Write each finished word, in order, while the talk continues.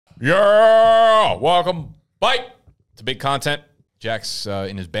Yeah, welcome. Bye. It's a big content. Jack's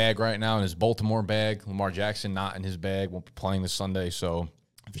in his bag right now, in his Baltimore bag. Lamar Jackson not in his bag. Won't be playing this Sunday. So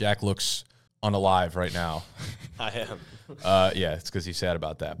if Jack looks unalive right now, I am. Yeah, it's because he's sad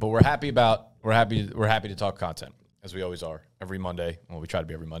about that. But we're happy to talk content, as we always are every Monday. Well, we try to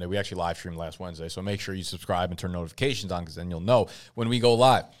be every Monday. We actually live streamed last Wednesday, so make sure you subscribe and turn notifications on, because then you'll know when we go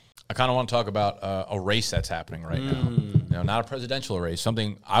live. I kind of want to talk about a race that's happening right now. You know, not a presidential race,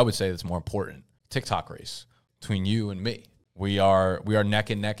 something I would say that's more important. TikTok race between you and me. We are neck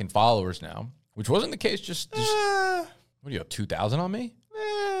and neck in followers now, which wasn't the case just what do you have, 2,000 on me?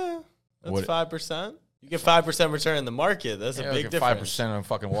 That's 5%. You get 5% return in the market. That's a big difference. 5% and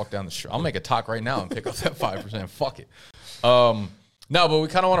fucking walk down the street. I'll make a talk right now and pick up that 5%. Fuck it. No, but we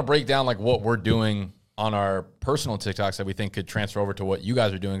kind of want to break down like what we're doing on our personal TikToks that we think could transfer over to what you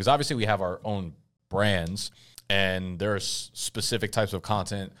guys are doing. Because obviously we have our own brands, and there's specific types of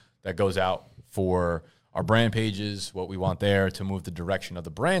content that goes out for our brand pages, what we want there to move the direction of the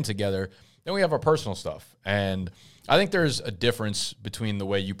brand together. Then we have our personal stuff. And I think there's a difference between the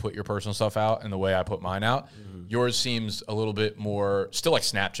way you put your personal stuff out and the way I put mine out. Mm-hmm. Yours seems a little bit more still like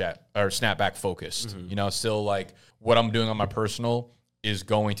Snapchat or Snapback focused. Mm-hmm. You know, still like what I'm doing on my personal is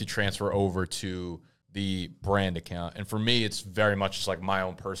going to transfer over to the brand account. And for me, it's very much just like my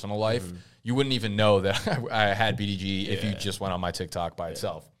own personal life. Mm-hmm. You wouldn't even know that I had BDG if you just went on my TikTok by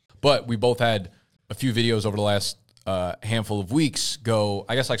itself. But we both had a few videos over the last handful of weeks go,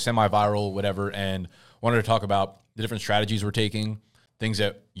 I guess, like semi-viral, whatever, and wanted to talk about the different strategies we're taking, things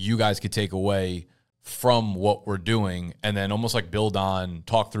that you guys could take away from what we're doing, and then almost like build on,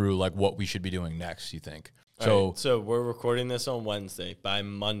 talk through like what we should be doing next, you think? So we're recording this on Wednesday. By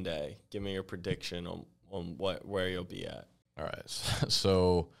Monday, give me your prediction on where you'll be at. All right.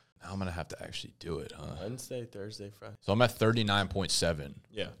 So now I'm going to have to actually do it, huh? Wednesday, Thursday, Friday. So I'm at 39.7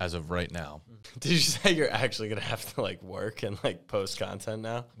 as of right now. Did you say you're actually going to have to like work and like post content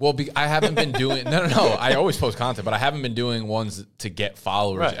now? Well, I haven't been doing, no. I always post content, but I haven't been doing ones to get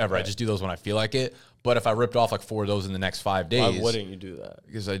followers ever. Right. I just do those when I feel like it. But if I ripped off like 4 of those in the next 5 days. Why wouldn't you do that?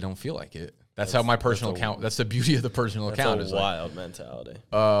 Because I don't feel like it. That's how my personal account, that's the beauty of the personal account. That's a wild mentality.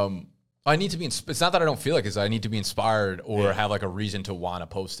 I need to be, it's not that I don't feel like it, I need to be inspired or have like a reason to want to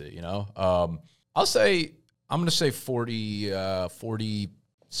post it, you know? I'm going to say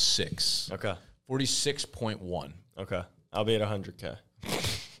 46. Okay. 46.1. Okay. I'll be at 100K.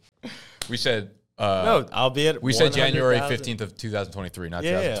 We said, no, I'll be at we said January 15th of 2023, not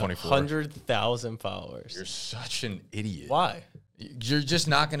 2024. 100,000 followers. You're such an idiot. Why? You're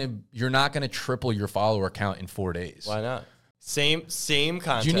not gonna triple your follower count in 4 days. Why not? Same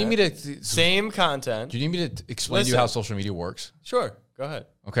content. Do you need me to same content? Do you need me to explain to you how social media works? Sure, go ahead.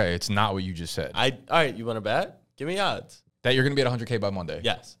 Okay, it's not what you just said. All right, you want to bet? Give me odds. That you're gonna be at 100K by Monday.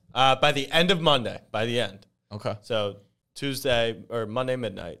 Yes. By the end of Monday. By the end. Okay. So Tuesday or Monday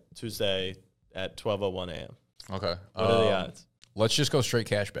midnight. Tuesday at 12:01 a.m. Okay. What are the odds? Let's just go straight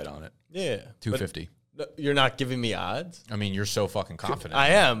cash bet on it. Yeah. 250. You're not giving me odds? I mean, you're so fucking confident. I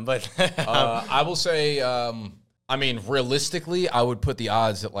am, but I will say, I mean, realistically, I would put the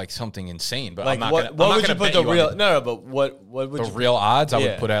odds at like something insane. But like I'm not what gonna. What would you put the real? No, but what would the real odds? I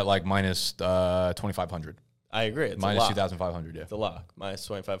would put at like minus 2,500. I agree. It's minus a 2,500. Yeah, it's a lock. Minus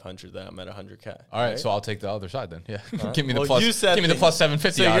 2,500. Then I'm at 100K. All right, so I'll take the other side then. Yeah, give me the plus. Give me the plus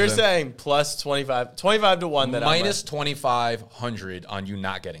 750. So you're saying plus 25 to 1. That minus 2,500 on you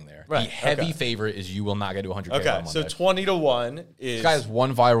not getting there. Right. The heavy favorite is you will not get to 100K. Okay, so 20 to 1 is. This guy has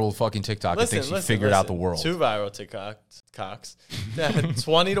one viral fucking TikTok and thinks he figured out the world. 2 viral TikToks.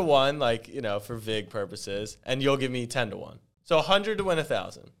 20 to 1, like, you know, for VIG purposes, and you'll give me 10 to 1. So 100 to win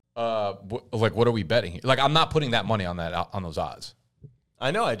 1,000. Like, what are we betting here? Like, I'm not putting that money on those odds.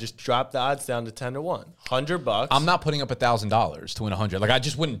 I know. I just dropped the odds down to 10 to 1. $100. I'm not putting up $1,000 to win 100. Like, I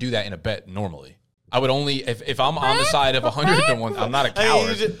just wouldn't do that in a bet normally. I would only if I'm on the side of 100 to 1. I'm not a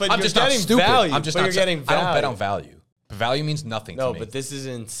coward. I'm just not stupid. Value, I'm just not. You're getting value. I don't bet on value. Value means nothing to me. No, but this is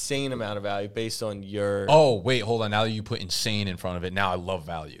an insane amount of value based on your. Oh wait, hold on. Now that you put insane in front of it, now I love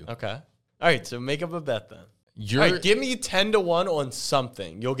value. Okay. All right. So make up a bet then. All right, give me 10 to 1 on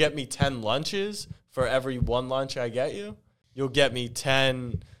something. You'll get me 10 lunches for every 1 lunch I get you. You'll get me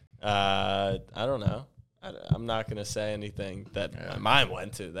 10. I don't know. I'm not gonna say anything that my mind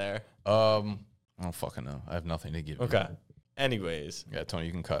went to there. I don't fucking know. I have nothing to give you. Okay. Anyways. Yeah, Tony,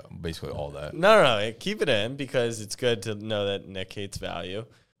 you can cut basically all that. No. Keep it in because it's good to know that Nick hates value.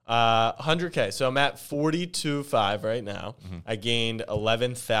 100K. So I'm at 42.5 right now. I gained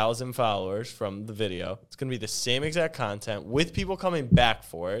 11,000 followers from the video. It's going to be the same exact content with people coming back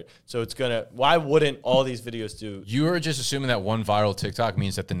for it. So it's going to, why wouldn't all these videos do? You are just assuming that one viral TikTok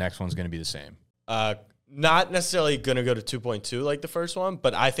means that the next one's going to be the same. Not necessarily going to go to 2.2 like the first one,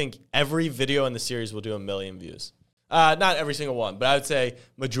 but I think every video in the series will do 1 million views. Not every single one, but I would say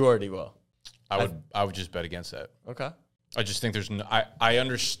majority will. I would just bet against that. Okay. I just think there's no, I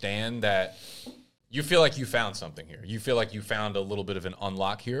understand that you feel like you found something here. You feel like you found a little bit of an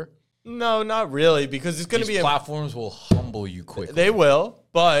unlock here. No, not really, because it's going to be platforms will humble you quickly. They will,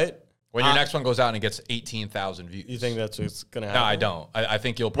 but when your next one goes out and it gets 18,000 views. You think that's what's going to happen? No, I don't. I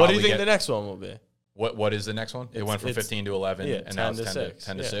think you'll probably What do you think the next one will be? What is the next one? It went from 15 to 11, and now it's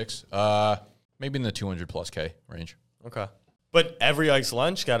 10 to 6. Maybe in the 200 plus K range. Okay. But every Ike's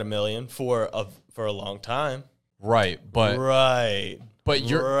Lunch got 1 million for a long time. Right, but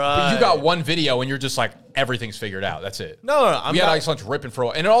you got one video and you're just like everything's figured out. That's it. No, we had Ike's Lunch ripping for a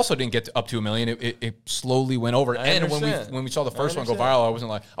while, and it also didn't get up to 1 million. It slowly went over. When we saw the first one go viral,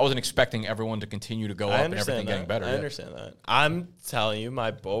 I wasn't expecting everyone to continue to go up and everything getting better. I understand that. I'm telling you,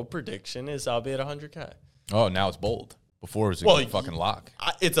 my bold prediction is I'll be at 100K. Oh, now it's bold. Before it was a fucking lock.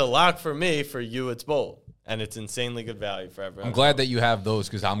 It's a lock for me. For you, it's bold. And it's insanely good value for everyone. I'm glad that you have those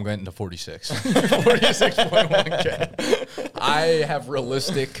because I'm getting to 46. 46.1K. I have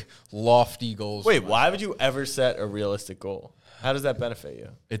realistic, lofty goals. Wait, why would you ever set a realistic goal? How does that benefit you?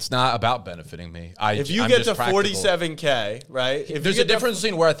 It's not about benefiting me. If you get to 47K, right? There's a difference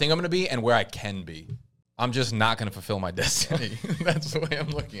between where I think I'm going to be and where I can be. I'm just not going to fulfill my destiny. That's the way I'm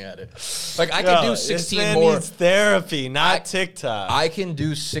looking at it. Like, I can do 16 this man more. Needs therapy, not TikTok. I can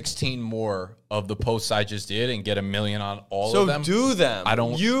do 16 more of the posts I just did and get 1 million on all of them. So do them. I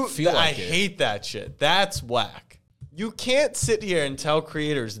don't feel like I hate that shit. That's whack. You can't sit here and tell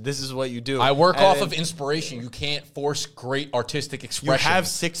creators this is what you do. I work off of inspiration. You can't force great artistic expression. You have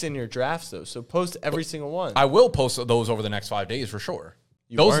 6 in your drafts, though, so post every single one. I will post those over the next 5 days for sure.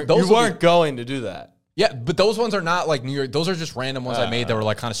 You weren't going to do that. Yeah, but those ones are not like New York. Those are just random ones I made that were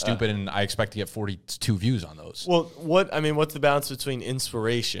like kind of stupid, and I expect to get 42 views on those. Well, what's the balance between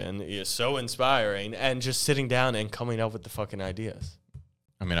inspiration, is so inspiring, and just sitting down and coming up with the fucking ideas?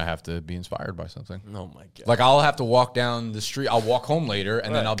 I mean, I have to be inspired by something. Oh my God. Like, I'll have to walk down the street. I'll walk home later,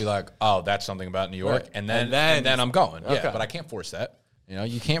 and then I'll be like, oh, that's something about New York. Right. And then I'm going. Okay. Yeah, but I can't force that. You know,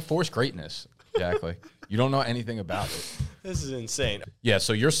 you can't force greatness. Exactly. You don't know anything about it. This is insane. Yeah,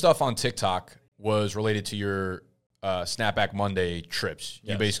 so your stuff on TikTok was related to your Snapback Monday trips.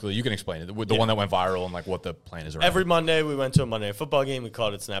 Yes. You can explain it. The one that went viral and like what the plan is around. Every Monday, we went to a Monday Night Football game. We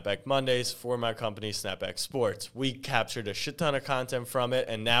called it Snapback Mondays for my company, Snapback Sports. We captured a shit ton of content from it,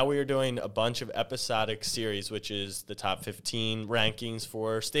 and now we are doing a bunch of episodic series, which is the top 15 rankings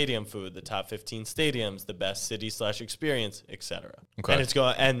for stadium food, the top 15 stadiums, the best city/experience, etc. Okay. And it's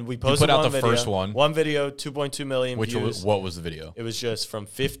going. And we posted you put out one the video, first one. One video, 2.2 million views. What was the video? It was just from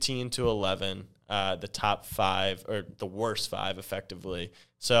 15 to 11. The top 5 or the worst 5 effectively.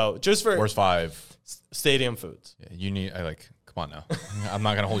 So just for worst 5 stadium foods. Yeah, come on now. I'm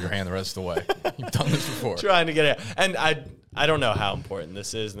not going to hold your hand the rest of the way. You've done this before. Trying to get it. And I don't know how important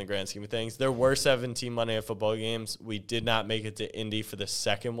this is in the grand scheme of things. There were 17 Monday Night Football games. We did not make it to Indy for the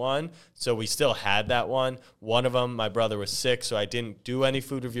second one, so we still had that one. One of them, my brother was sick, so I didn't do any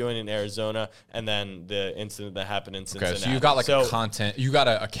food reviewing in Arizona, and then the incident that happened in Cincinnati. Okay, so you've got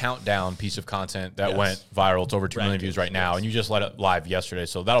a countdown piece of content that went viral. It's over 2 million views right now, and you just let it live yesterday,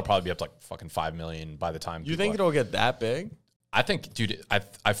 so that'll probably be up to like fucking 5 million by the time. You think it'll get that big? I think, dude, I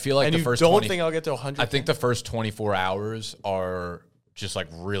feel like and the you first don't think I'll get to 100? I think the first 24 hours are just like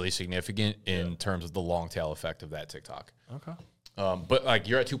really significant in terms of the long tail effect of that TikTok. Okay. But like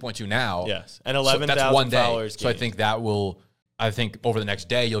you're at 2.2 now. Yes. And 11,000 followers. So I think over the next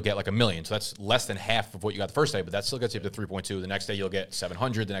day you'll get like 1 million. So that's less than half of what you got the first day, but that still gets you up to 3.2. The next day you'll get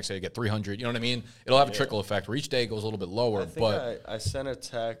 700. The next day you get 300. You know what I mean? It'll have a trickle effect where each day goes a little bit lower. I sent a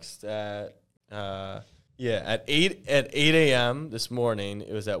text at at 8 a.m. this morning.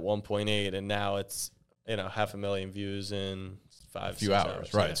 It was at 1.8, and now it's 500,000 views in a few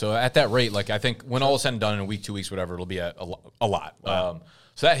hours. Right. Yeah. So at that rate, like I think when all is said and done in a week, 2 weeks, whatever, it'll be a lot. Wow.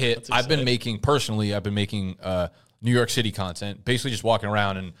 So that hit. I've been making New York City content, basically just walking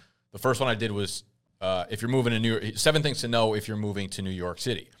around. And the first one I did was if you're moving to New York, 7 things to know if you're moving to New York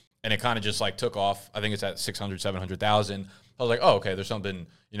City. And it kind of just like took off. I think it's at 600, 700,000. I was like, oh, okay, there's something,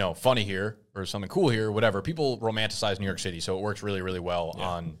 funny here or something cool here, whatever. People romanticize New York City, so it works really, really well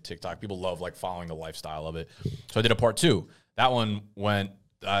on TikTok. People love like following the lifestyle of it. So I did a part 2. That one went,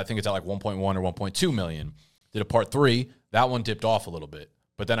 I think it's at like 1.1 or 1.2 million. Did a part 3. That one dipped off a little bit.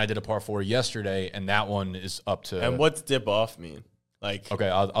 But then I did a par 4 yesterday, and that one is up to. And what's dip off mean? Like, okay,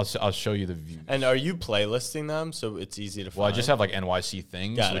 I'll show you the view. And are you playlisting them so it's easy to find? Well, I just have like NYC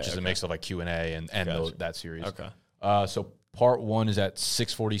things, which is a mix of like Q&A and that series. Okay. So part 1 is at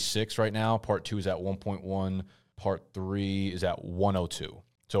 646 right now. Part 2 is at 1.1. Part 3 is at 102.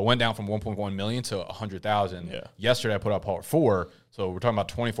 So it went down from 1.1 million to 100,000. Yeah. Yesterday I put out part 4. So we're talking about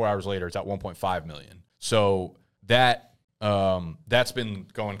 24 hours later, it's at 1.5 million. So that's been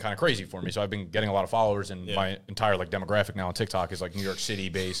going kind of crazy for me. So I've been getting a lot of followers, and my entire like demographic now on TikTok is like New York City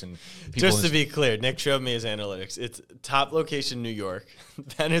based. And people just to be clear, Nick showed me his analytics. It's top location New York,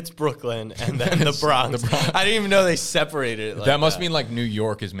 then it's Brooklyn, and then the Bronx. I didn't even know they separated it like that. Must mean like New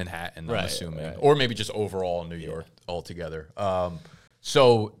York is Manhattan, I'm assuming. Right. Or maybe just overall New York altogether.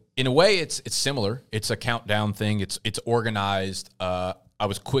 So in a way, it's similar. It's a countdown thing. It's organized. I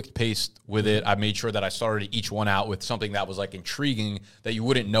was quick-paced with it. I made sure that I started each one out with something that was like intriguing that you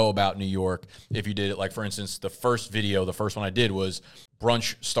wouldn't know about New York if you did it. Like, for instance, the first one I did was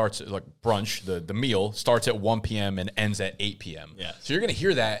brunch starts at like brunch. The meal starts at 1 p.m. and ends at 8 p.m. Yeah. So you're going to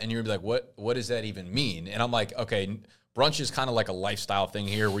hear that and you're going to be like, what does that even mean? And I'm like, okay, brunch is kind of like a lifestyle thing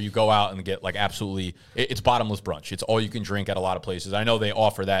here where you go out and get like absolutely, it's bottomless brunch. It's all you can drink at a lot of places. I know they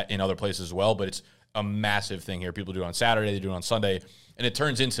offer that in other places as well, but it's a massive thing here. People do it on Saturday, they do it on Sunday, and it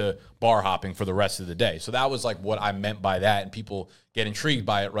turns into bar hopping for the rest of the day. So that was like what I meant by that, and people get intrigued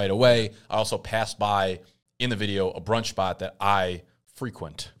by it right away. I also passed by in the video a brunch spot that I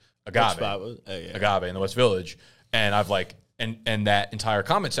frequent, Agave in the West Village, and I've like, and that entire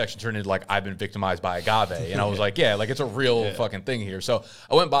comment section turned into like, I've been victimized by Agave, and I was like, yeah, like it's a real fucking thing here. So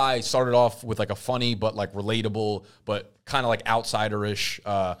I went by, started off with like a funny but like relatable but kind of like outsider-ish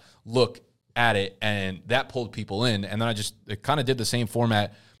look at it, and that pulled people in, and then I kind of did the same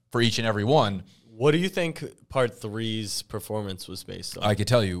format for each and every one. What do you think part 3's performance was based on? I could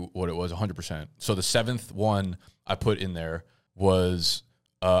tell you what it was 100%. So the 7th one I put in there was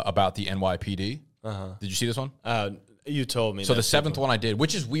about the NYPD. Did you see this one? You told me. So the 7th one I did,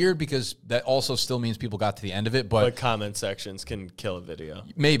 which is weird because that also still means people got to the end of it. But comment sections can kill a video.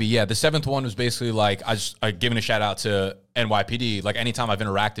 Maybe, yeah. The 7th one was basically like, I giving a shout out to NYPD. Like anytime I've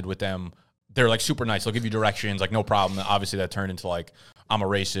interacted with them, they're like super nice. They'll give you directions, like no problem. Obviously that turned into like, I'm a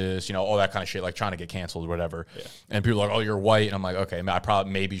racist, you know, all that kind of shit, like trying to get canceled or whatever. Yeah. And people are like, oh, you're white. And I'm like, okay, I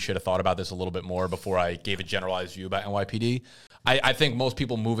probably maybe should have thought about this a little bit more before I gave a generalized view about NYPD. I think most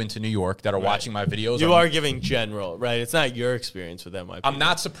people move into New York that are watching my videos. You are giving general, right? It's not your experience with NYPD. I'm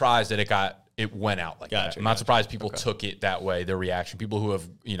not surprised that it went out like that. I'm not surprised people took it that way, their reaction. People who have,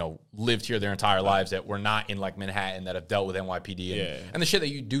 you know, lived here their entire lives that were not in like Manhattan, that have dealt with NYPD. And the shit that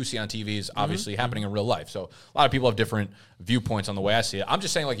you do see on TV is obviously happening in real life. So a lot of people have different viewpoints on the way I see it. I'm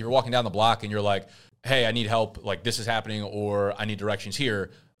just saying, like, if you're walking down the block and you're like, hey, I need help, like this is happening, or I need directions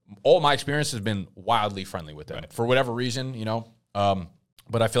here. All my experience has been wildly friendly with them for whatever reason, you know.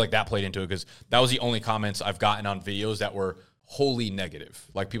 But I feel like that played into it because that was the only comments I've gotten on videos that were wholly negative.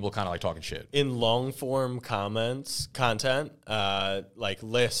 Like people kind of like talking shit. In long form content, like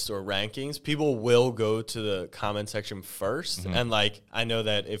lists or rankings, people will go to the comment section first. And like, I know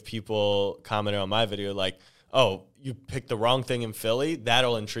that if people commented on my video, like, oh, you picked the wrong thing in Philly,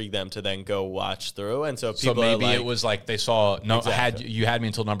 that'll intrigue them to then go watch through. And so people maybe it was like they saw you had me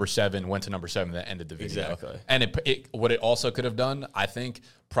until number 7, went to number 7, that ended the video. Exactly. And what it also could have done, I think,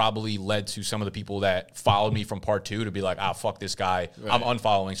 probably led to some of the people that followed me from part 2 to be like, fuck this guy, I'm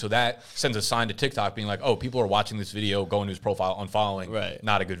unfollowing. So that sends a sign to TikTok being like, oh, people are watching this video, going to his profile, unfollowing,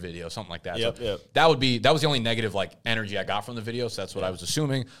 not a good video, something like that. That was the only negative like energy I got from the video. So that's what I was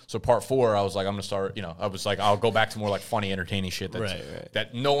assuming. So part 4, I was like, I'm gonna start, you know, I was like, I'll go back to more like funny, entertaining shit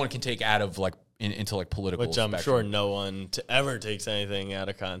that no one can take out of like into like political, which I'm sure no one ever takes anything out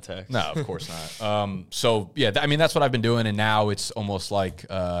of context. No, of course not. So yeah, I mean that's what I've been doing, and now it's almost like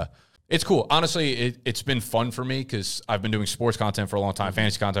it's cool. Honestly, it's been fun for me because I've been doing sports content for a long time,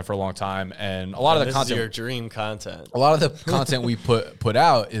 fantasy content for a long time, and a lot of the content, is your dream content. A lot of the content we put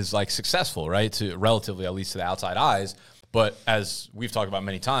out is like successful, right? To relatively, at least to the outside eyes. But as we've talked about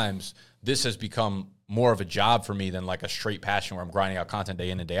many times, this has become more of a job for me than like a straight passion where I'm grinding out content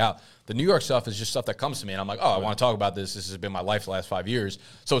day in and day out. The New York stuff is just stuff that comes to me and I'm like, oh, I want to talk about this. This has been my life the last 5 years.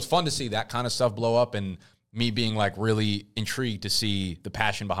 So it's fun to see that kind of stuff blow up and me being like really intrigued to see the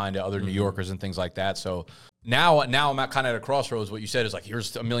passion behind it, other New Yorkers and things like that. So now I'm at kind of at a crossroads. What you said is like,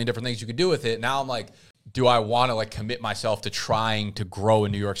 here's a million different things you could do with it. Now I'm like, do I want to like commit myself to trying to grow a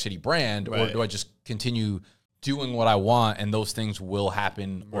New York City brand or do I just continue doing what I want, and those things will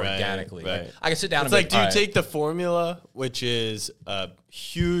happen organically. Right. Like, I can sit down it's and like, do you take the formula, which is a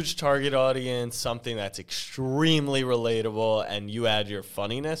huge target audience, something that's extremely relatable, and you add your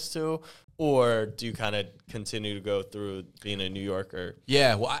funniness to, or do you kind of continue to go through being a New Yorker?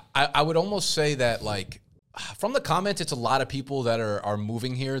 Yeah, well, I would almost say that, like, from the comments, it's a lot of people that are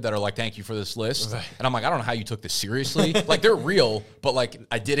moving here that are like, thank you for this list. Right. And I'm like, I don't know how you took this seriously. Like, they're real, but like,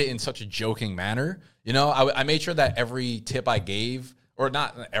 I did it in such a joking manner. You know, I made sure that every tip I gave, or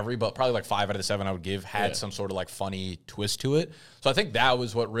not every, but probably like 5 out of the 7 I would give had some sort of like funny twist to it. So I think that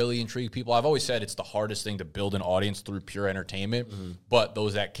was what really intrigued people. I've always said it's the hardest thing to build an audience through pure entertainment, but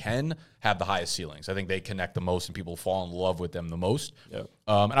those that can have the highest ceilings. I think they connect the most and people fall in love with them the most. Yep.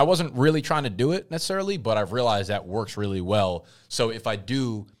 And I wasn't really trying to do it necessarily, but I've realized that works really well. So if I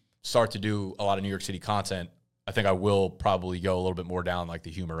do start to do a lot of New York City content, I think I will probably go a little bit more down like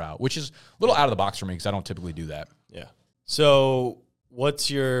the humor route, which is a little out of the box for me because I don't typically do that. Yeah. So what's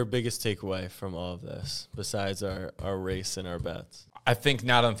your biggest takeaway from all of this besides our race and our bets? I think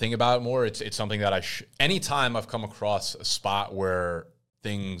now that I'm thinking about it more, it's something that anytime I've come across a spot where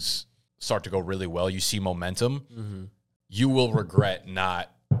things start to go really well, you see momentum, you will regret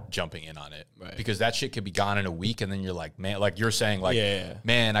not jumping in on it, because that shit could be gone in a week, and then you're like, man, like you're saying, like,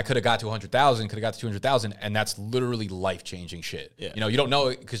 man, I could have got to 100,000, could have got to 200,000, and that's literally life-changing shit. You know, you don't know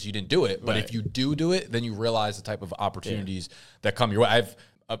it because you didn't do it, but if you do it, then you realize the type of opportunities that come your way. I've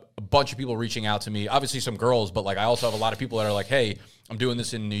a bunch of people reaching out to me, obviously some girls, but like I also have a lot of people that are like, hey, I'm doing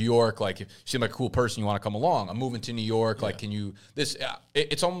this in New York. Like, you seem like a cool person. You want to come along? I'm moving to New York. Like, can you,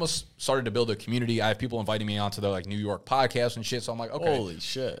 it's almost started to build a community. I have people inviting me onto their like New York podcasts and shit. So I'm like, okay. Holy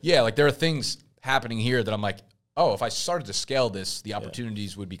shit. Yeah. Like, there are things happening here that I'm like, oh, if I started to scale this, the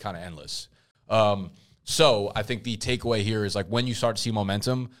opportunities would be kind of endless. So I think the takeaway here is like, when you start to see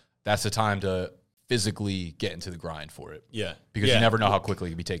momentum, that's the time to physically get into the grind for it. Yeah. Because you never know how quickly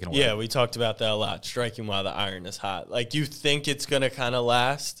it can be taken away. Yeah, we talked about that a lot. Striking while the iron is hot. Like, you think it's going to kind of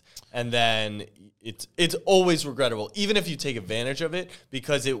last, and then it's always regrettable, even if you take advantage of it,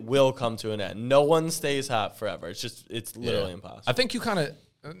 because it will come to an end. No one stays hot forever. It's literally impossible. I think you kind of,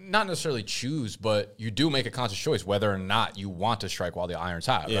 not necessarily choose, but you do make a conscious choice whether or not you want to strike while the iron's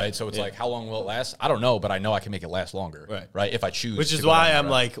hot, right? So it's like, how long will it last? I don't know, but I know I can make it last longer, right? If I choose. Which is why I'm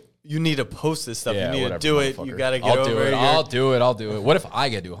like, you need to post this stuff. You need to do it. You got to get over it. I'll do it. What if I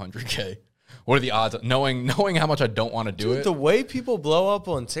get to 100K? What are the odds? Knowing how much I don't want to do it. The way people blow up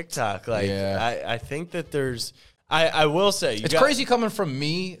on TikTok, like, I think that there's... I will say... It's crazy coming from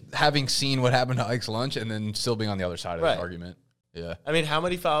me, having seen what happened to Ike's Lunch, and then still being on the other side of the argument. Yeah. I mean, how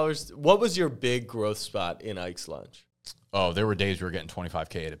many followers? What was your big growth spot in Ike's Lunch? Oh, there were days we were getting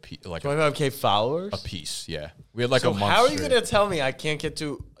 25K at a piece. Like 25K followers? A piece, yeah. We had like a month. How are you going to tell me I can't get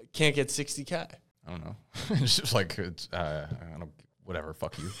 60K? I don't know. It's just like, I don't, whatever,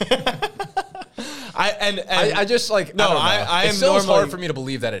 fuck you. I just like, no, I am still normally, hard for me to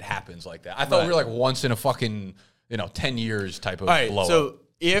believe that it happens like that. I thought we were like once in a fucking, 10 years type of blow up. So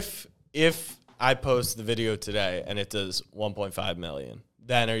if I post the video today and it does 1.5 million,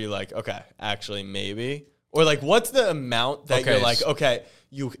 then are you like, okay, actually maybe? Or like, what's the amount that you're like, okay,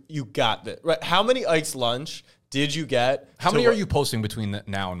 you got this, right? How many Ike's Lunch did you get? How many are you posting between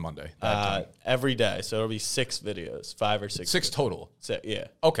now and Monday? Every day. So it'll be 6 videos, 5 or 6. 6 videos. total? Yeah.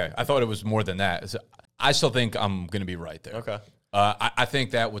 Okay. I thought it was more than that. I still think I'm going to be right there. Okay. I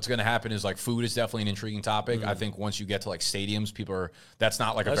think that what's going to happen is like food is definitely an intriguing topic. I think once you get to like stadiums, that's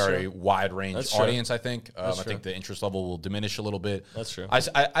not like a very wide range audience. I think. I think the interest level will diminish a little bit. That's true. I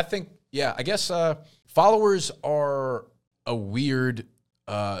think, I guess followers are a weird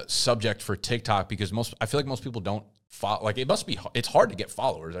subject for TikTok because I feel like most people don't follow. Like it's hard to get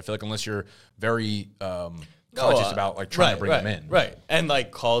followers. I feel like unless you're very conscious about like trying to bring them in. Right. And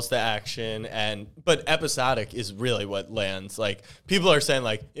like calls to action but episodic is really what lands. Like people are saying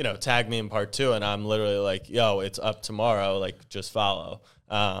like, tag me in part 2 and I'm literally like, yo, it's up tomorrow. Like just follow.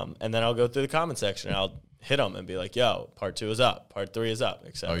 And then I'll go through the comment section and I'll hit them and be like, yo, part 2 is up, part 3 is up,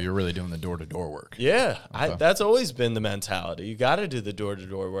 etc. Oh, you're really doing the door-to-door work. Yeah, okay. That's always been the mentality. You got to do the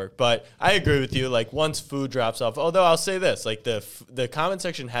door-to-door work. But I agree with you. Like once food drops off, although I'll say this, like the comment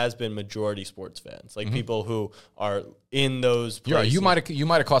section has been majority sports fans, like people who are in those places. You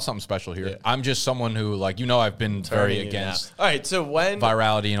might have caught something special here. Yeah. I'm just someone who like, I've been very against all right, so when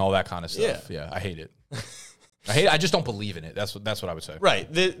virality and all that kind of stuff. Yeah, I hate it. I just don't believe in it. That's what I would say. Right.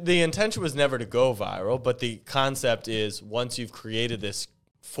 The intention was never to go viral, but the concept is once you've created this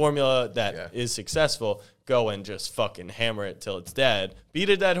formula that is successful, go and just fucking hammer it till it's dead.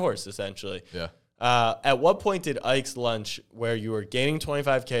 Beat a dead horse, essentially. Yeah. At what point did Ike's Lunch, where you were gaining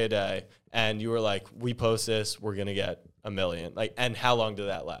 25K a day, and you were like, we post this, we're going to get 1 million? Like, and how long did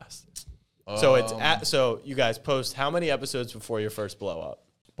that last? So you guys post how many episodes before your first blow up?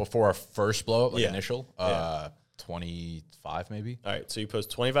 Before our first blow up, like initial? 25 maybe. All right, so you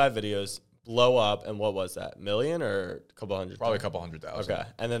post 25 videos, blow up, and what was that? Million or a couple hundred? Probably a couple 100,000. Okay.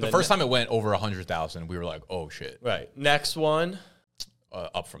 And then the first time it went over 100,000, we were like, oh shit. Right. Next one.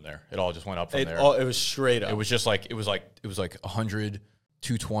 Up from there. It all just went up from there. It was straight up. It was just like, it was like 100,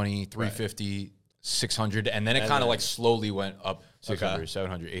 220, 350, 600. And then it kind of like slowly went up 600,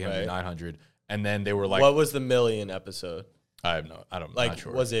 700, 800, 900. And then they were like, what was the million episode? I'm not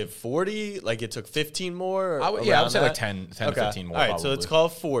sure. Was it 40? Like it took 15 more? I would say like 10 to 15 more. All right, probably. So it's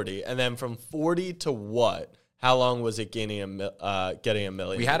called 40. And then from 40 to what? How long was it getting a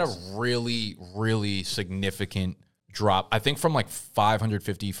million? We had a really, really significant drop. I think from like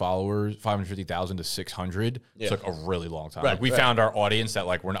 550,000 to 600 took a really long time. Right, like we found our audience that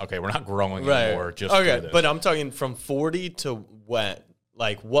like we're not growing anymore. Just okay, but I'm talking from 40 to when?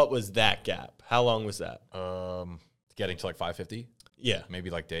 Like what was that gap? How long was that? Getting to like 550. Yeah, maybe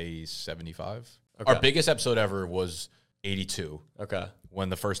like day 75. Okay. Our biggest episode ever was 82. Okay, when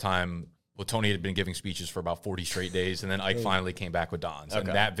the first time. Well, Tony had been giving speeches for about 40 straight days, and then Ike finally came back with Don's. And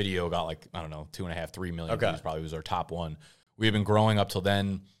that video got like, I don't know, 2.5, 3 million views, probably was our top one. We had been growing up till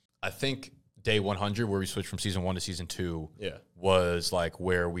then. I think day 100, where we switched from season 1 to season 2, was like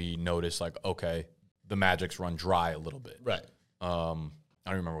where we noticed like, okay, the magic's run dry a little bit. Right. I don't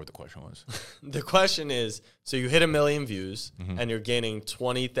remember what the question was. The question is, so you hit 1 million views, and you're gaining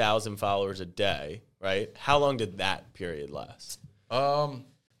 20,000 followers a day, right? How long did that period last?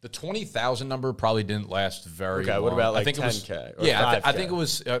 The 20,000 number probably didn't last very long. What about like I think 10K? I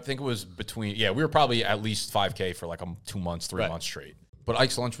think it was between. Yeah, we were probably at least 5K for like 2 months, 3 months straight. But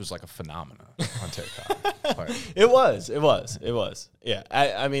Ike's Lunch was like a phenomenon on TikTok. It was. Yeah.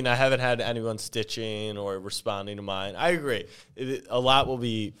 I mean, I haven't had anyone stitching or responding to mine. I agree. A lot will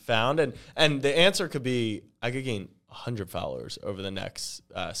be found, and the answer could be I could gain 100 followers over the next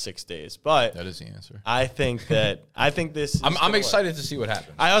 6 days, but that is the answer. I think this. I'm excited to see what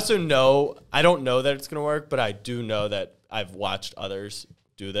happens. I also know I don't know that it's going to work, but I do know that I've watched others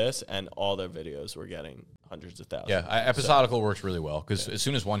do this, and all their videos were getting hundreds of thousands. Yeah, episodical works really well because as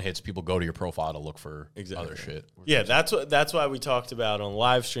soon as one hits, people go to your profile to look for other shit. Yeah, that's why we talked about on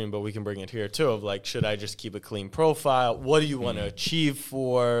live stream, but we can bring it here too. Of like, should I just keep a clean profile? What do you want to achieve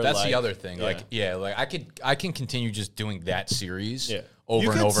for? That's the other thing. I can continue just doing that series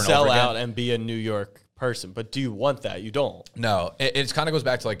over and over and over again. Sell out and be a New York person, but do you want that? You don't. No, it kind of goes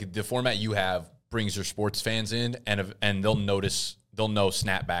back to like the format you have brings your sports fans in, and they'll know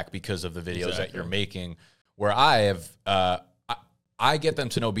Snapback because of the videos that you're making. Where I have, I get them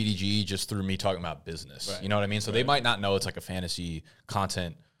to know BDG just through me talking about business. Right. You know what I mean? So they might not know it's like a fantasy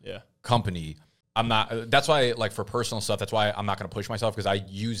content company. I'm not. That's why, like for personal stuff, that's why I'm not going to push myself because I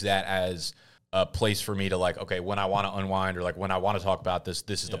use that as a place for me to like, okay, when I want to unwind or like when I want to talk about this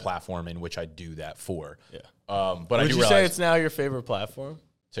is the platform in which I do that for. Yeah. But would you say it's now your favorite platform?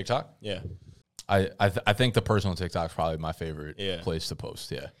 TikTok? Yeah. I think the personal TikTok is probably my favorite place to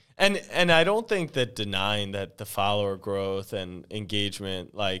post. Yeah. And I don't think that denying that the follower growth and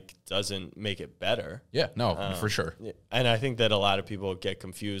engagement like doesn't make it better. Yeah, no, for sure. And I think that a lot of people get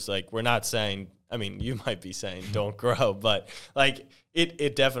confused. Like we're not saying, I mean, you might be saying don't grow, but like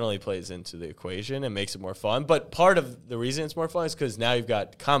it definitely plays into the equation and makes it more fun. But part of the reason it's more fun is because now you've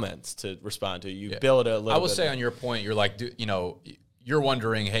got comments to respond to. You build a little. I will say on your point, you're like, you're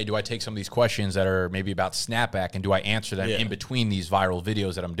wondering, hey, do I take some of these questions that are maybe about Snapback and do I answer them in between these viral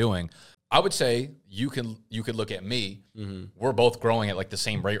videos that I'm doing? I would say you could look at me. Mm-hmm. We're both growing at like the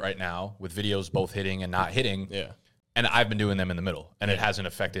same rate right now with videos both hitting and not hitting. Yeah. And I've been doing them in the middle and it hasn't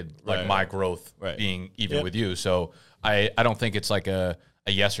affected like my growth being even with you. So I don't think it's like a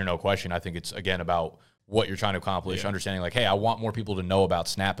yes or no question. I think it's again about what you're trying to accomplish, understanding like, hey, I want more people to know about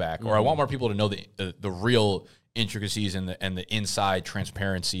Snapback or I want more people to know the real intricacies and the inside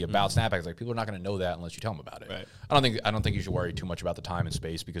transparency about Snapback. Like people are not going to know that unless you tell them about it. Right. I don't think you should worry too much about the time and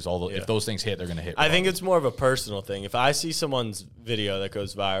space because if those things hit, they're going to hit. I think it's more of a personal thing. If I see someone's video that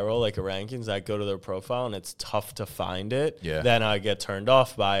goes viral, like a rankings, I go to their profile and it's tough to find it. Then I get turned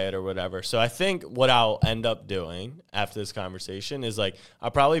off by it or whatever. So I think what I'll end up doing after this conversation is like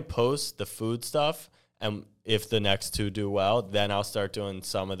I'll probably post the food stuff. And if the next two do well, then I'll start doing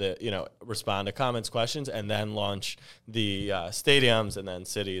some of the, respond to comments, questions, and then launch the stadiums and then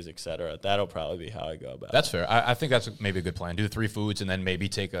cities, et cetera. That'll probably be how I go about it. That's fair. I think that's maybe a good plan. Do the 3 foods and then maybe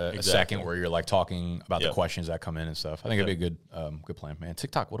take a second where you're like talking about the questions that come in and stuff. I think it'd be a good plan, man.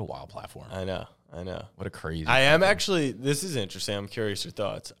 TikTok, what a wild platform. I know. I know. What a crazy. I am actually. This is interesting. I'm curious your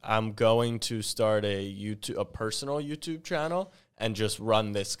thoughts. I'm going to start a personal YouTube channel and just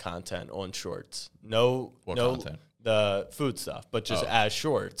run this content on Shorts. No content? The food stuff, but just as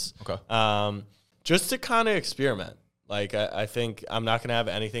Shorts. Okay. Just to kind of experiment. Like, I think I'm not going to have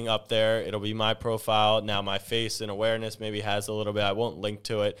anything up there. It'll be my profile. Now, my face and awareness maybe has a little bit. I won't link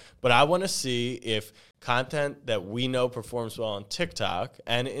to it. But I want to see if content that we know performs well on TikTok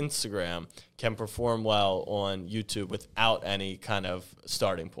and Instagram can perform well on YouTube without any kind of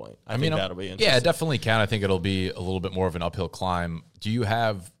starting point. I think that'll be interesting. Yeah, it definitely can. I think it'll be a little bit more of an uphill climb. Do you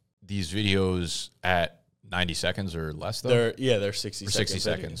have these videos at 90 seconds or less, though? They're 60 seconds. 60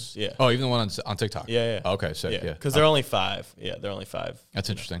 seconds. Yeah. Oh, even the one on TikTok? Yeah. Okay, so yeah. Because they're only 5. Yeah, they're only 5. That's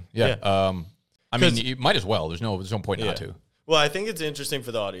interesting. Yeah. I mean, you might as well. There's no point not to. Well, I think it's interesting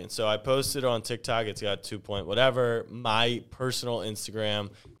for the audience. So I posted on TikTok. It's got 2 point whatever. My personal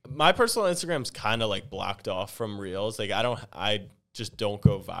Instagram's kind of like blocked off from Reels. Like I just don't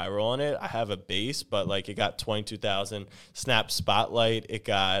go viral on it. I have a base, but like it got 22,000 Snap Spotlight. It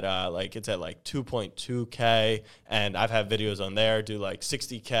got it's at like 2.2K, and I've had videos on there do like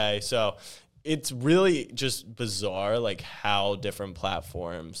 60K. So it's really just bizarre, like how different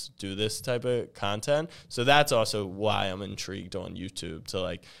platforms do this type of content. So that's also why I'm intrigued on YouTube to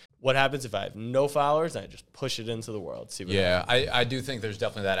like, what happens if I have no followers and I just push it into the world? See what happens. I do think there's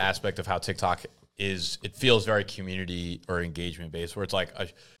definitely that aspect of how TikTok it feels very community or engagement based, where it's like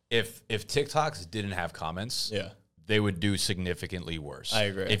if TikToks didn't have comments, they would do significantly worse. I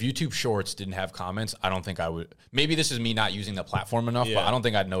agree. If YouTube Shorts didn't have comments, I don't think I would. Maybe this is me not using the platform enough, but I don't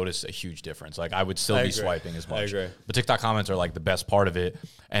think I'd notice a huge difference. Like I would still be swiping as much. I agree. But TikTok comments are like the best part of it,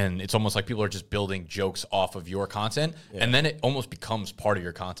 and it's almost like people are just building jokes off of your content, and then it almost becomes part of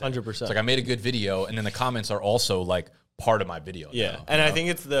your content. 100%. It's like I made a good video, and then the comments are also like part of my video. Yeah, now, and I think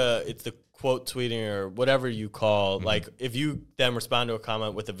it's the quote tweeting or whatever you call, like if you then respond to a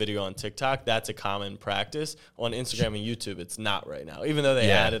comment with a video on TikTok, that's a common practice. On Instagram and YouTube, it's not right now, even though they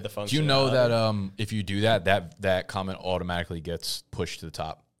added the function. Do you know that if you do that comment automatically gets pushed to the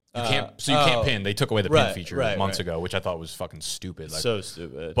top? You can't pin. They took away the pin feature months ago, which I thought was fucking stupid. Like, so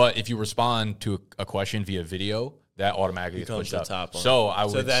stupid. But if you respond to a question via video, that automatically gets pushed up. Top so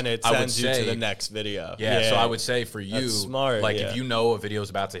then it sends you to the next video. Yeah, so I would say for you, smart, like if you know a video is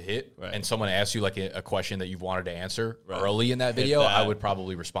about to hit and someone asks you like a question that you've wanted to answer early in that video, I would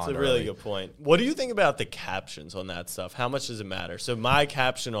probably respond. That's a really good point. What do you think about the captions on that stuff? How much does it matter? So my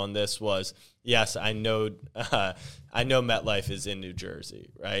caption on this was, yes, I know MetLife is in New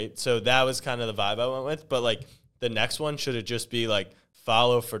Jersey, right? So that was kind of the vibe I went with. But like the next one, should it just be like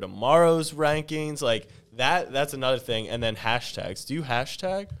follow for tomorrow's rankings? Like that's another thing. And then hashtags. Do you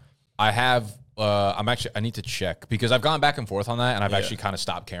hashtag? I have. I need to check because I've gone back and forth on that, and I've actually kind of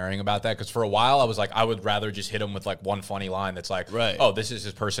stopped caring about that because for a while I was like, I would rather just hit him with like one funny line that's like, oh, this is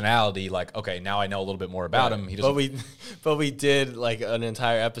his personality. Like, okay, now I know a little bit more about him. He doesn't. But we did like an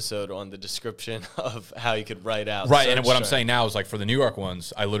entire episode on the description of how you could write out. Right, and what I'm saying now is like for the New York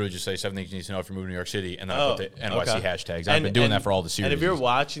ones, I literally just say 7 things you need to know if you're moving to New York City, and then I put the NYC hashtags. I've been doing that for all the series. And if you're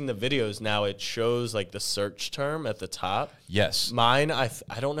watching the videos now, it shows like the search term at the top. Yes. Mine, I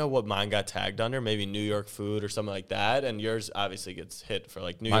don't know what mine got tagged under. Maybe New York food or something like that, and yours obviously gets hit for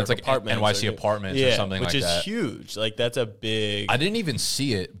like New York apartments, NYC apartments or something like that, which is huge. Like that's a big. I didn't even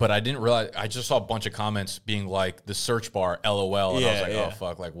see it, but I didn't realize. I just saw a bunch of comments being like the search bar LOL, and I was like, oh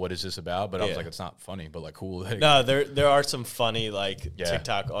fuck, like what is this about? But I was like, it's not funny, but like cool. No, there are some funny like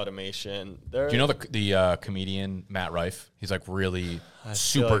TikTok automation. Do you know the comedian Matt Rife? He's like really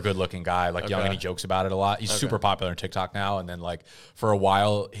super good looking guy, like young, and he jokes about it a lot. He's super popular on TikTok now. And then like for a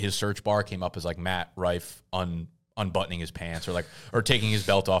while, his search bar came up as like Matt Rife unbuttoning his pants or taking his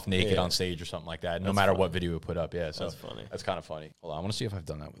belt off naked on stage or something like that. No matter what video we put up. Yeah, so that's funny. That's kind of funny. Hold on, I want to see if I've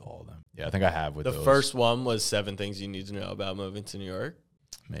done that with all of them. Yeah, I think I have with the first one was 7 things you need to know about moving to New York.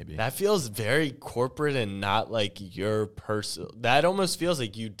 Maybe that feels very corporate and not like your person. That almost feels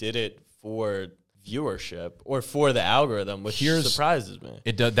like you did it for viewership or for the algorithm, which surprises me.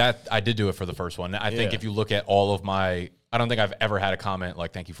 It did that. I did do it for the first one. I think if you look at all of my, I don't think I've ever had a comment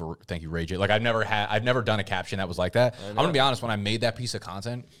like thank you Rage It. Like I've never done a caption that was like that. I'm gonna be honest, when I made that piece of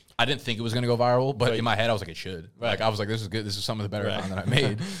content, I didn't think it was gonna go viral, but in my head I was like it should. Like I was like this is good. This is some of the better content I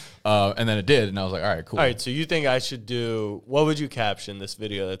made. And then it did, and I was like, all right, cool. All right, so you think I should do? What would you caption this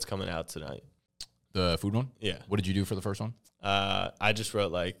video that's coming out tonight? The food one? Yeah. What did you do for the first one? I just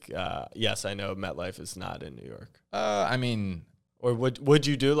wrote like, yes, I know MetLife is not in New York. I mean, or would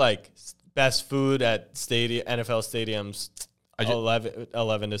you do like best food at NFL stadiums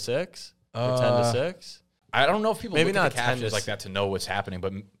 11 to 6 or 10 to 6? I don't know if people maybe look not at the captions like that to know what's happening,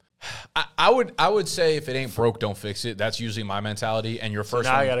 but I would say if it ain't broke, don't fix it. That's usually my mentality. And your first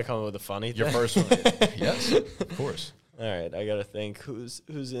now one, I got to come up with a funny your thing. first one, yes, of course. All right, I got to think who's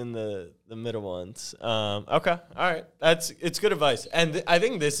in the middle ones. Okay, all right, it's good advice. And I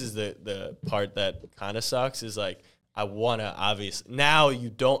think this is the part that kind of sucks is like I want to obviously now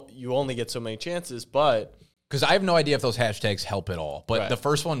you only get so many chances, but because I have no idea if those hashtags help at all. But Right. the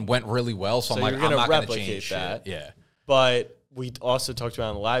first one went really well, so I'm like, you're I'm gonna not going to replicate change that. shit. Yeah. But we also talked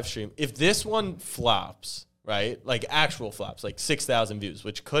about on the live stream, if this one flops, right, like actual flops, like 6,000 views,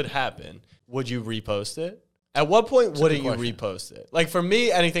 which could happen, would you repost it? At what point wouldn't you repost it? Like for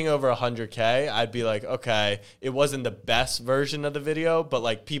me, anything over 100K, I'd be like, okay, it wasn't the best version of the video, but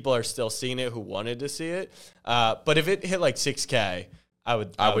like people are still seeing it who wanted to see it. But if it hit like 6K,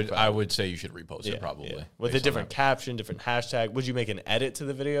 I would say you should repost it probably with a different caption, different hashtag. Would you make an edit to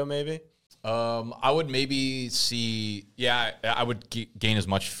the video maybe? I would maybe see. Yeah, I would gain as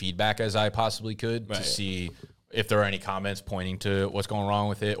much feedback as I possibly could to see if there are any comments pointing to what's going wrong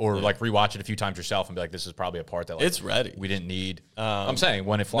with it, or like rewatch it a few times yourself and be like, "This is probably a part that like, it's ready. We didn't need." I'm saying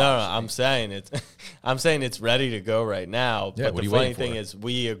when it flops. No, I'm saying it's. I'm saying it's ready to go right now. Yeah, but the funny thing is,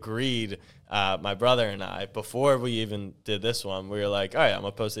 we agreed. My brother and I, before we even did this one, we were like, "All right, I'm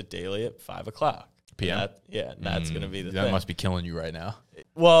gonna post it daily at 5:00 p.m." That's gonna be the that thing. Must be killing you right now.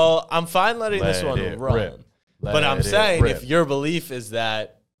 Well, I'm fine letting this one run, but I'm saying if your belief is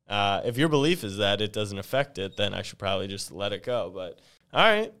that it doesn't affect it, then I should probably just let it go. But all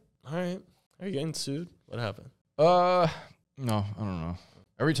right, are you getting sued? What happened? No, I don't know.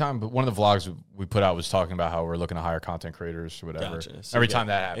 Every time, but one of the vlogs we put out was talking about how we're looking to hire content creators or whatever. Gotcha. So every time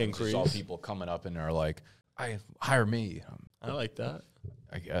that happens, increase. it's all people coming up and they're like, hire me. I like that.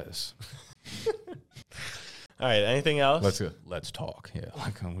 I guess. All right. Anything else? Let's talk. Yeah.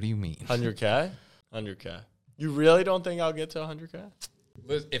 Like, what do you mean? 100K. 100K. You really don't think I'll get to 100K?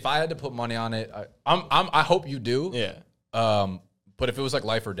 If I had to put money on it, I hope you do. Yeah. But if it was like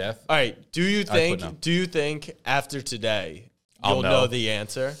life or death, all right. Do you think after today you'll know the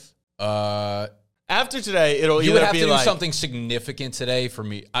answer? After today, it'll you either would have be to do like something significant today for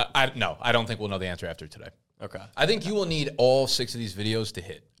me. No, I don't think we'll know the answer after today. Okay. I think you will need all 6 of these videos to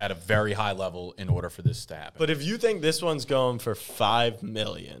hit at a very high level in order for this to happen. But if you think this one's going for 5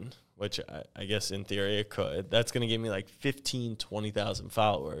 million, which I guess in theory it could, that's going to give me like 15, 20,000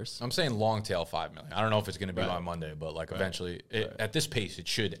 followers. I'm saying long tail 5 million. I don't know if it's going to be by Monday, but like eventually at this pace, it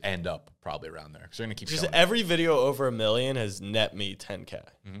should end up probably around there. Because they're going to keep just every video over 1 million has net me 10K.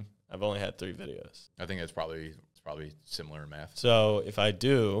 Mm-hmm. I've only had 3 videos. I think it's probably similar in math. So if I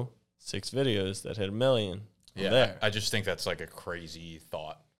do 6 videos that hit 1 million, there. I just think that's like a crazy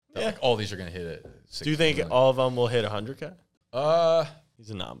thought. That like all these are going to hit it. Do you think all of them will hit 100K? He's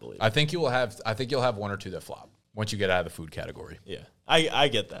a non-believer. I think you'll have 1 or 2 that flop once you get out of the food category. Yeah, I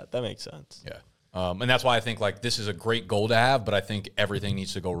get that. That makes sense. Yeah, and that's why I think like this is a great goal to have, but I think everything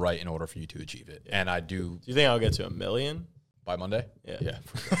needs to go right in order for you to achieve it. Yeah. And I do. Do you think I'll get to 1 million by Monday? Yeah.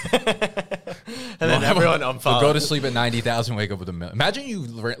 And then everyone unfollows. So go to sleep at 90,000, wake up with 1 million. Imagine you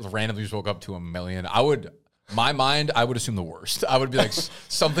randomly just woke up to 1 million. I would assume the worst. I would be like,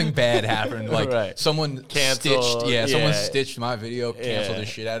 something bad happened. Like someone canceled. Someone stitched my video, canceled the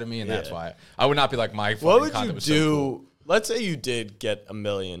shit out of me, and that's why I would not be like my. What would you do? So cool. Let's say you did get 1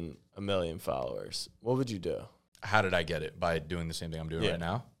 million followers. What would you do? How did I get it? By doing the same thing I'm doing right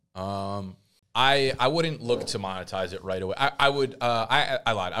now. I wouldn't look to monetize it right away. I would.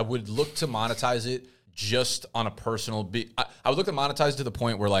 I lied. I would look to monetize it just on a personal. I would look to monetize to the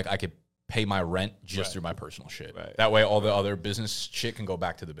point where like I could pay my rent just through my personal shit. Right. That way, all the other business shit can go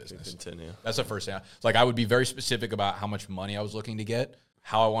back to the business. Continue. That's the first thing. It's like I would be very specific about how much money I was looking to get,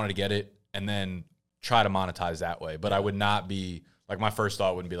 how I wanted to get it, and then try to monetize that way. But I would not be like my first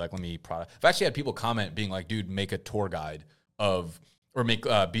thought wouldn't be like, let me product. I've actually had people comment being like, dude, make a tour guide of or make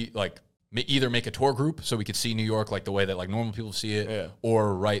either make a tour group so we could see New York like the way that like normal people see it,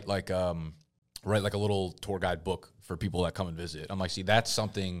 or write like a little tour guide book for people that come and visit. I'm like, see, that's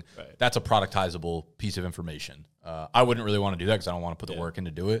something that's a productizable piece of information. I wouldn't really want to do that because I don't want to put the work in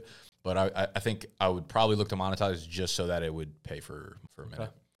to do it. But I think I would probably look to monetize just so that it would pay for a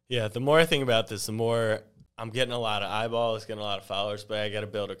minute. Yeah, the more I think about this, the more I'm getting a lot of eyeballs, getting a lot of followers, but I got to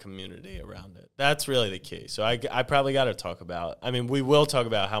build a community around it. That's really the key. So I probably got to talk about, I mean, we will talk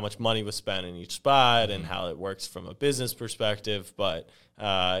about how much money was spent in each spot and how it works from a business perspective. But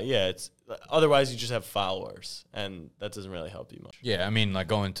it's otherwise you just have followers and that doesn't really help you much. Yeah, I mean, like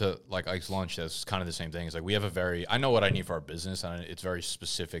going to like Ike's Lunch, that's kind of the same thing. It's like we have I know what I need for our business and it's very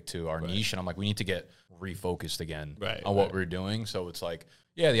specific to our niche. And I'm like, we need to get refocused again on what we're doing. So it's like,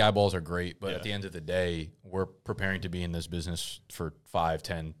 Yeah, the eyeballs are great, but at the end of the day, we're preparing to be in this business for 5,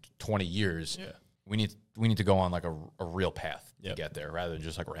 10, 20 years. Yeah. We need to go on like a real path to get there rather than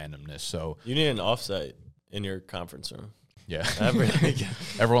just like randomness. So you need an offsite in your conference room. Yeah.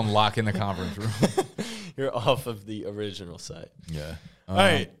 Everyone lock in the conference room. You're off of the original site. Yeah. All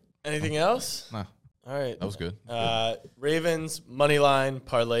right. Anything else? No. All right. That was good. Ravens money line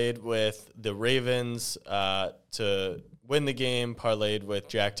parlayed with the Ravens to win the game, parlayed with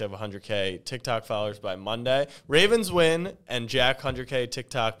Jack to have 100K TikTok followers by Monday. Ravens win and Jack 100K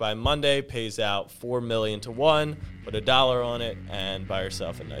TikTok by Monday pays out $4 million to 1. Put $1 on it and buy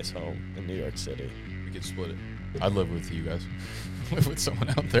yourself a nice home in New York City. We could split it. I'd live with you guys. Live with someone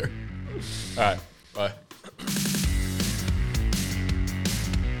out there. All right. Bye.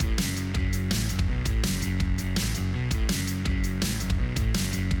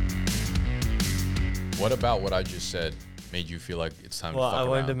 What about what I just said made you feel like it's time to fuck around? Well, I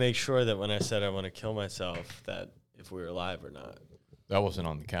wanted to make sure that when I said I want to kill myself, that if we were live or not. That wasn't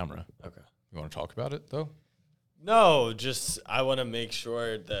on the camera. Okay. You want to talk about it, though? No, just I want to make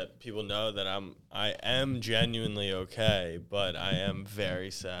sure that people know that I am genuinely okay, but I am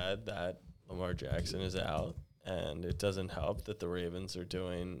very sad that Lamar Jackson is out. And it doesn't help that the Ravens are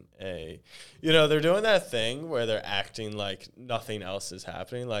doing they're doing that thing where they're acting like nothing else is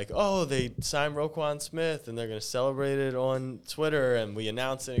happening. Like, oh, they signed Roquan Smith and they're going to celebrate it on Twitter and we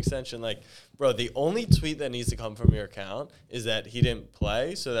announced an extension. Like, bro, the only tweet that needs to come from your account is that he didn't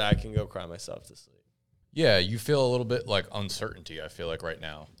play so that I can go cry myself to sleep. Yeah, you feel a little bit like uncertainty, I feel like, right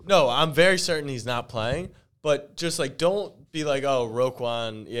now. No, I'm very certain he's not playing. But just, like, don't be like, oh,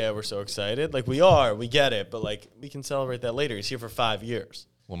 Roquan, yeah, we're so excited. Like, we get it. But, like, we can celebrate that later. He's here for 5 years.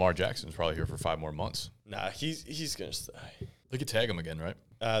 Lamar Jackson's probably here for 5 more months. Nah, he's going to stay. They could tag him again, right?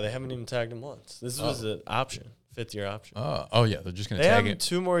 They haven't even tagged him once. This was an option, 5th-year option. Oh, yeah, they're just going to tag him.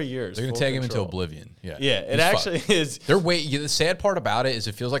 2 more years. They're going to tag him into oblivion. Yeah, it actually is. They're waiting. The sad part about it is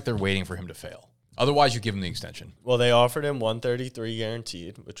it feels like they're waiting for him to fail. Otherwise, you give him the extension. Well, they offered him 133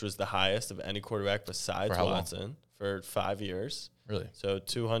 guaranteed, which was the highest of any quarterback besides Watson for 5 years. Really? So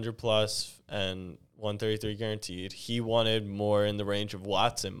 200 plus and 133 guaranteed. He wanted more in the range of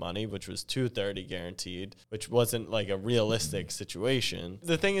Watson money, which was 230 guaranteed, which wasn't like a realistic situation.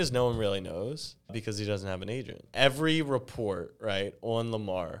 The thing is, no one really knows because he doesn't have an agent. Every report, right, on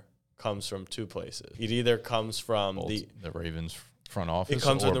Lamar comes from 2 places. It either comes from the Ravens front office it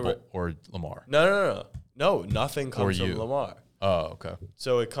comes or Lamar. No, nothing comes from Lamar. Oh, okay.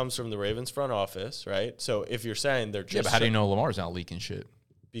 So it comes from the Ravens front office, right? So if you're saying they're just but how do you know Lamar's not leaking shit?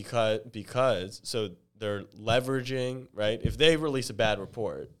 Because so they're leveraging, right? If they release a bad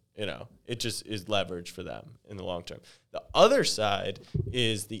report, it just is leverage for them in the long term. The other side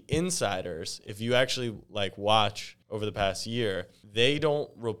is the insiders. If you actually watch over the past year, they don't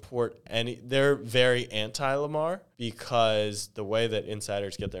report they're very anti-Lamar because the way that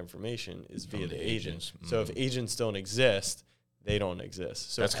insiders get their information is via the agents. Mm-hmm. So if agents don't exist, they don't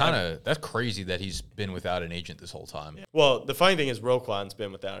exist. So that's crazy that he's been without an agent this whole time. Yeah. Well, the funny thing is Roquan's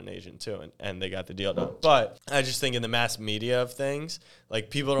been without an agent too, and they got the deal done. But I just think in the mass media of things,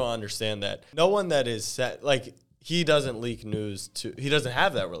 people don't understand that no one that is set, he doesn't leak news he doesn't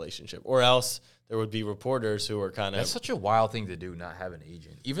have that relationship, or else there would be reporters who are kind of. That's such a wild thing to do, not have an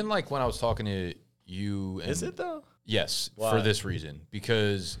agent. Even when I was talking to you. Is it though? Yes, for this reason.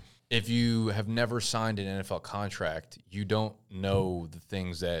 Because if you have never signed an NFL contract, you don't know the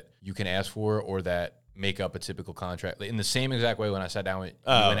things that you can ask for or that make up a typical contract. In the same exact way when I sat down with you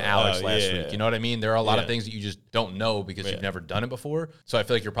and Alex last week. You know what I mean? There are a lot of things that you just don't know because you've never done it before. So I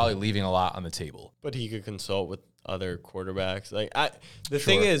feel like you're probably leaving a lot on the table. But he could consult with other quarterbacks. The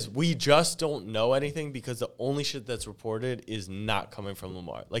thing is, we just don't know anything because the only shit that's reported is not coming from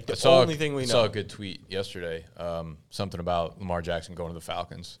Lamar. The only thing we know. I saw a good tweet yesterday. Something about Lamar Jackson going to the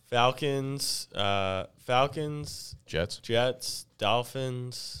Falcons. Falcons, Jets,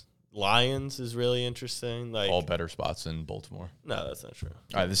 Dolphins, Lions is really interesting. All better spots in Baltimore. No, that's not true.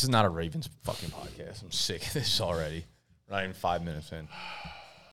 All right, this is not a Ravens fucking podcast. I'm sick of this already. We're not even 5 minutes in.